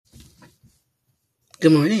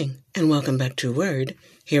Good morning, and welcome back to Word,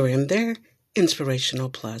 Here and There, Inspirational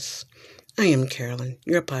Plus. I am Carolyn,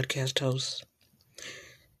 your podcast host.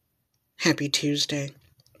 Happy Tuesday.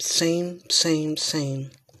 Same.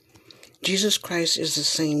 Jesus Christ is the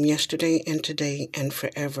same yesterday and today and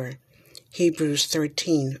forever. Hebrews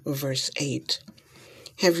 13, verse 8.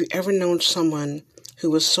 Have you ever known someone who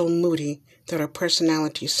was so moody that her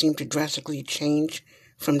personality seemed to drastically change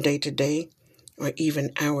from day to day, or even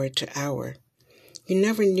hour to hour? You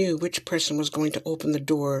never knew which person was going to open the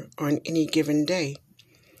door on any given day.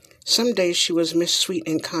 Some days she was Miss Sweet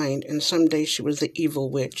and Kind, and some days she was the evil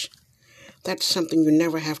witch. That's something you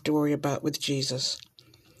never have to worry about with Jesus.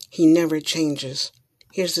 He never changes.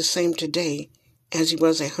 He is the same today as he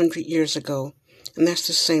was 100 years ago, and that's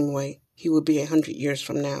the same way he will be 100 years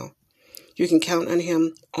from now. You can count on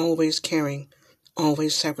him always caring,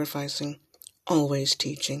 always sacrificing, always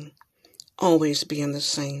teaching, always being the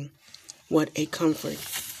same. What a comfort.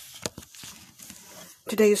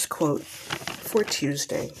 Today's quote for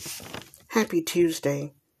Tuesday. Happy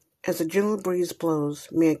Tuesday. As a gentle breeze blows,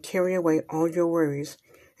 may it carry away all your worries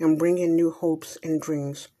and bring in new hopes and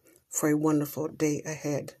dreams for a wonderful day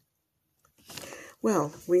ahead.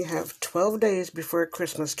 Well, we have 12 days before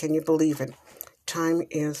Christmas. Can you believe it? Time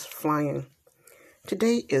is flying.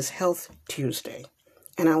 Today is Health Tuesday,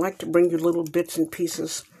 and I like to bring you little bits and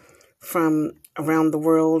pieces from around the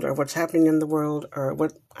world, or what's happening in the world, or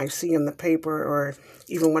what I see in the paper, or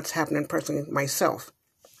even what's happening personally myself,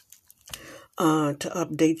 to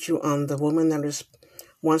update you on the woman that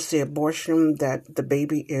wants the abortion, that the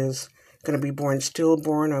baby is going to be born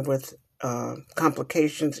stillborn or with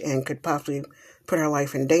complications and could possibly put her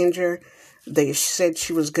life in danger. They said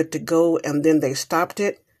she was good to go, and then they stopped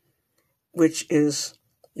it, which is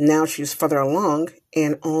now she's further along,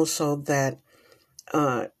 and also that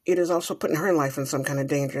it is also putting her life in some kind of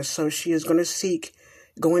danger. So she is going to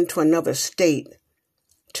go into another state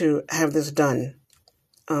to have this done.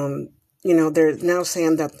 They're now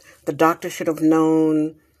saying that the doctor should have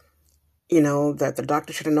known, that the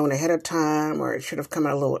doctor should have known ahead of time, or it should have come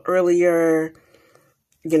out a little earlier,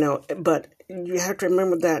 but you have to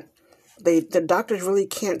remember that the doctors really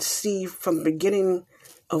can't see from the beginning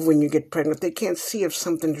of when you get pregnant. They can't see if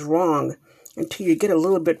something's wrong until you get a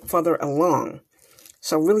little bit further along.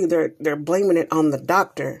 So really, they're blaming it on the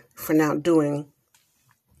doctor for not doing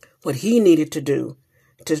what he needed to do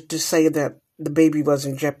to say that the baby was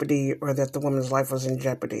in jeopardy or that the woman's life was in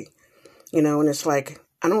jeopardy. And it's like,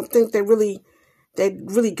 I don't think they really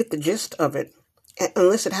get the gist of it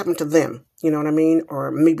unless it happened to them, you know what I mean? Or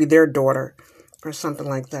maybe their daughter or something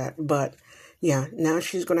like that. But yeah, now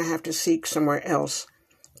she's going to have to seek somewhere else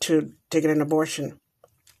to get an abortion.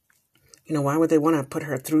 Why would they want to put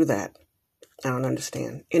her through that? I don't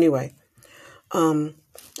understand. Anyway, a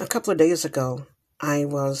couple of days ago, I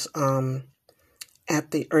was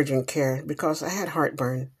at the urgent care because I had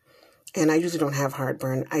heartburn, and I usually don't have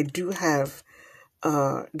heartburn. I do have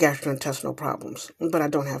gastrointestinal problems, but I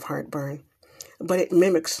don't have heartburn. But it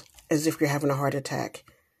mimics as if you're having a heart attack,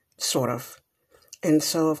 sort of. And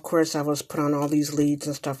so, of course, I was put on all these leads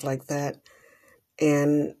and stuff like that,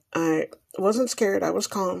 and I wasn't scared. I was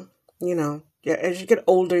calm, Yeah, as you get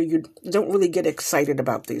older, you don't really get excited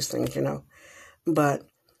about these things, But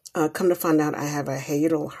come to find out, I have a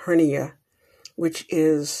hiatal hernia, which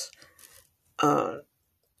is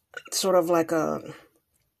sort of like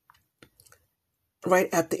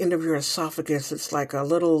right at the end of your esophagus. It's like a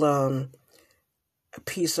little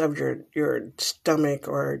piece of your stomach,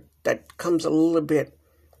 or that comes a little bit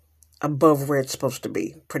above where it's supposed to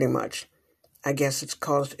be, pretty much. I guess it's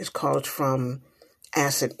caused from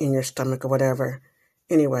acid in your stomach or whatever.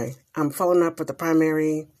 Anyway, I'm following up with the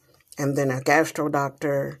primary and then a gastro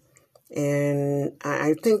doctor. And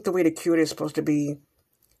I think the way to cure it is supposed to be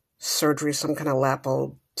surgery, some kind of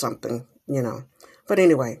lipo something, But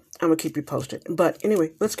anyway, I'm going to keep you posted. But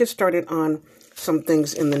anyway, let's get started on some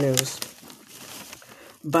things in the news.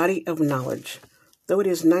 Body of knowledge. Though it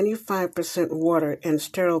is 95% water and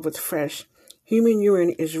sterile with fresh, human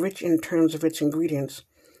urine is rich in terms of its ingredients,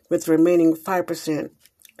 with the remaining 5%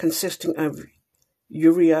 consisting of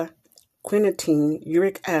urea, quinine,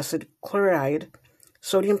 uric acid, chloride,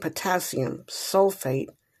 sodium, potassium, sulfate,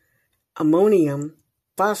 ammonium,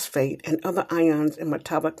 phosphate, and other ions and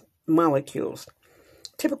metabolic molecules.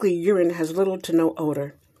 Typically, urine has little to no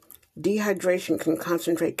odor. Dehydration can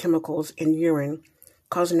concentrate chemicals in urine,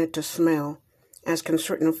 causing it to smell, as can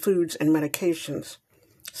certain foods and medications.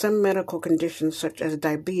 Some medical conditions, such as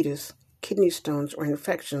diabetes, kidney stones, or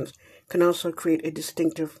infections, can also create a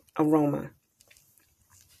distinctive aroma.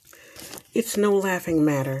 It's no laughing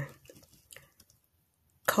matter.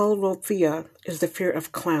 Coulrophobia is the fear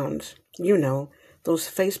of clowns. You know, those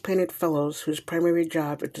face-painted fellows whose primary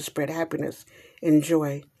job is to spread happiness and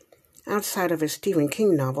joy. Outside of a Stephen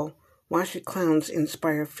King novel, why should clowns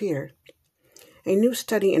inspire fear? A new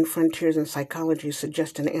study in Frontiers in Psychology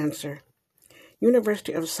suggests an answer.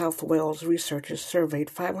 University of South Wales researchers surveyed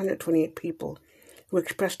 528 people who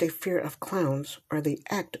expressed a fear of clowns or the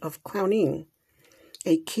act of clowning.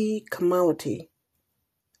 A key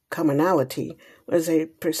commonality was a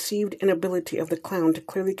perceived inability of the clown to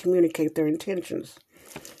clearly communicate their intentions.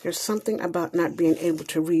 There's something about not being able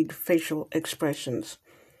to read facial expressions,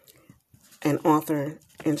 an author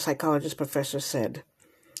and psychologist professor said.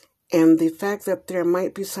 And the fact that there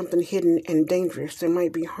might be something hidden and dangerous, there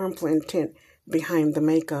might be harmful intent behind the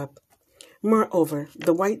makeup. Moreover,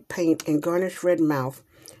 the white paint and garnished red mouth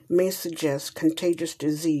may suggest contagious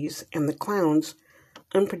disease, and the clown's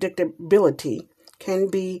unpredictability can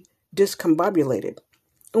be discombobulated.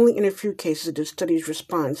 Only in a few cases do studies'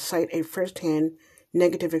 response cite a first-hand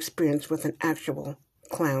negative experience with an actual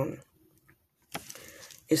clown.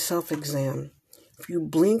 A self-exam. If you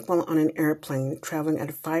blink while on an airplane traveling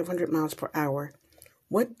at 500 miles per hour,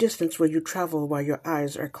 what distance will you travel while your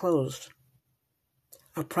eyes are closed?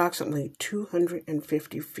 Approximately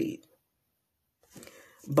 250 feet.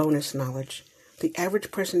 Bonus knowledge. The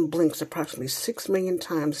average person blinks approximately 6 million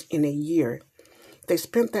times in a year. If they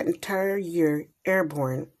spent that entire year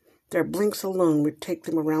airborne, their blinks alone would take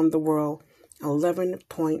them around the world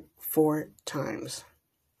 11.4 times.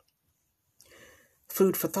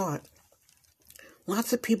 Food for thought.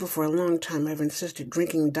 Lots of people for a long time have insisted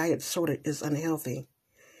drinking diet soda is unhealthy.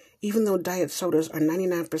 Even though diet sodas are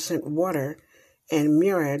 99% water, and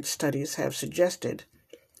myriad studies have suggested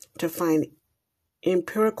to find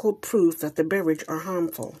empirical proof that the beverage are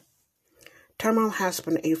harmful. Tamal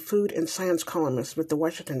Haspen, a food and science columnist with the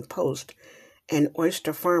Washington Post and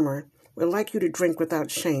oyster farmer, would like you to drink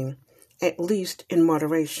without shame, at least in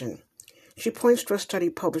moderation. She points to a study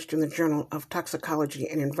published in the Journal of Toxicology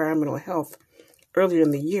and Environmental Health earlier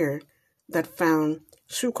in the year that found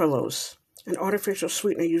sucralose, an artificial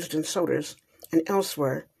sweetener used in sodas and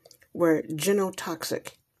elsewhere, were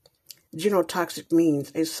genotoxic. Genotoxic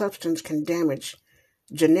means a substance can damage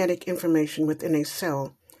genetic information within a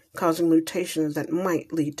cell, causing mutations that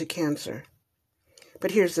might lead to cancer.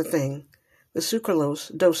 But here's the thing. The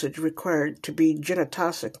sucralose dosage required to be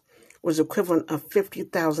genotoxic was equivalent of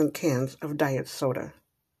 50,000 cans of diet soda,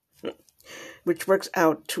 which works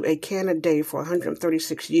out to a can a day for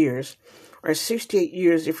 136 years, or 68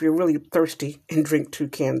 years if you're really thirsty and drink 2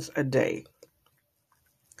 cans a day.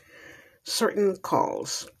 Curtain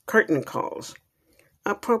calls.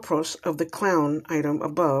 Apropos of the clown item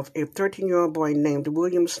above, a 13-year-old boy named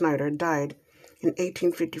William Snyder died in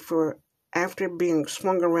 1854 after being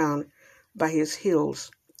swung around by his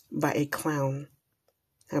heels by a clown.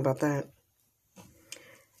 How about that?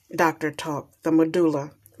 Doctor talk. The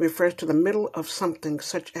medulla refers to the middle of something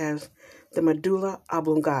such as the medulla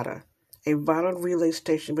oblongata, a vital relay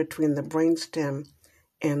station between the brain stem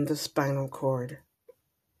and the spinal cord.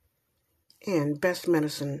 And best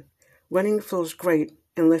medicine. Running feels great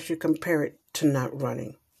unless you compare it to not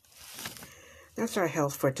running. That's our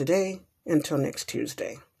health for today. Until next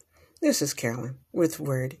Tuesday. This is Carolyn with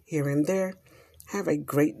Word Here and There. Have a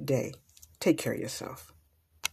great day. Take care of yourself.